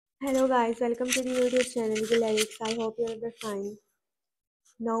Hello guys, welcome to the YouTube channel Gilllyrics. I hope you'll be fine.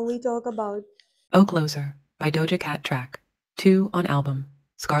 Now we talk about OKLOSER by Doja Cat track 2 on album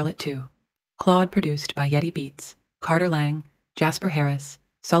Scarlet 2. Claude produced by Yeti Beats, Carter Lang, Jasper Harris,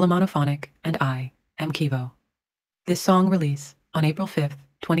 Solomonophonic, and I am Kivo. This song release on April 5th,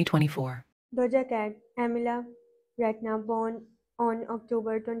 2024. Doja Cat, Amila Retna, born on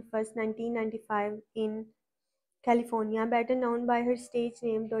October 21st, 1995 in California, better known by her stage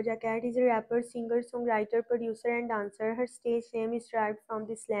name Doja Cat, is a rapper, singer, songwriter, producer, and dancer. Her stage name is derived from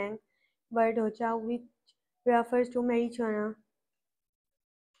the slang word Doja, which refers to marijuana,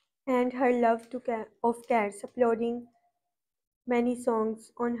 and her love of cats, uploading many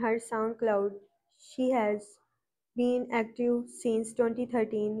songs on her SoundCloud. She has been active since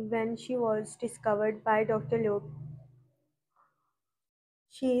 2013 when she was discovered by Dr. Luke.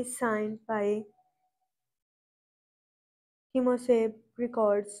 She is signed by Chemosep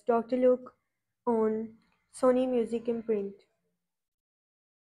Records, Dr. Luke on Sony Music Imprint.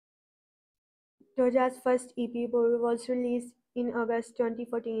 Doja's first EP was released in August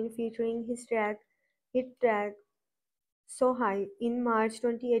 2014 featuring hit track So High. In March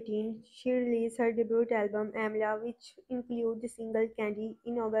 2018, she released her debut album Amla, which included the single Candy.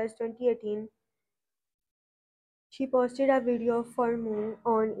 In August 2018, she posted a video for Moo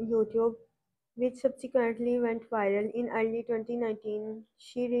on YouTube, which subsequently went viral. In early 2019,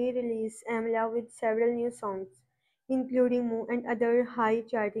 she re-released Amla with several new songs, including Moo and other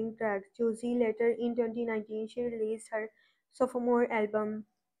high-charting tracks. Juicy. Later in 2019, she released her sophomore album,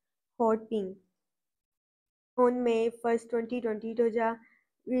 Hot Pink. On May 1st, 2020, Doja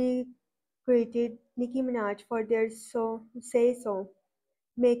recreated Nicki Minaj for their Say So,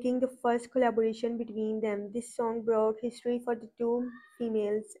 making the first collaboration between them. This song broke history for the two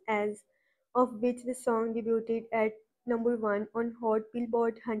females, as of which the song debuted at number 1 on Hot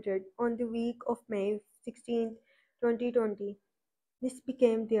Billboard 100 on the week of May 16th, 2020. This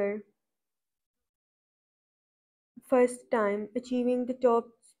became their first time achieving the top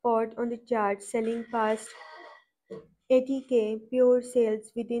spot on the chart, selling past 80K pure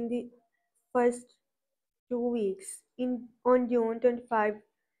sales within the first 2 weeks. On June 25,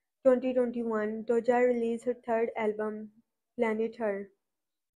 2021, Doja released her third album, Planet Her.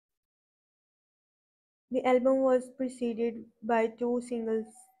 The album was preceded by two singles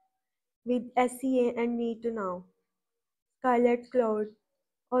with SCA and Need to Know. Scarlet Cloud,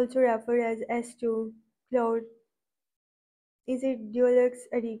 also referred as S2 Cloud, is a deluxe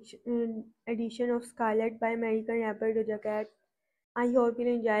edition of Scarlet by American rapper Doja Cat. I hope you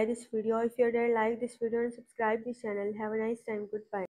enjoy this video. If you did like this video and subscribe this channel, have a nice time. Goodbye.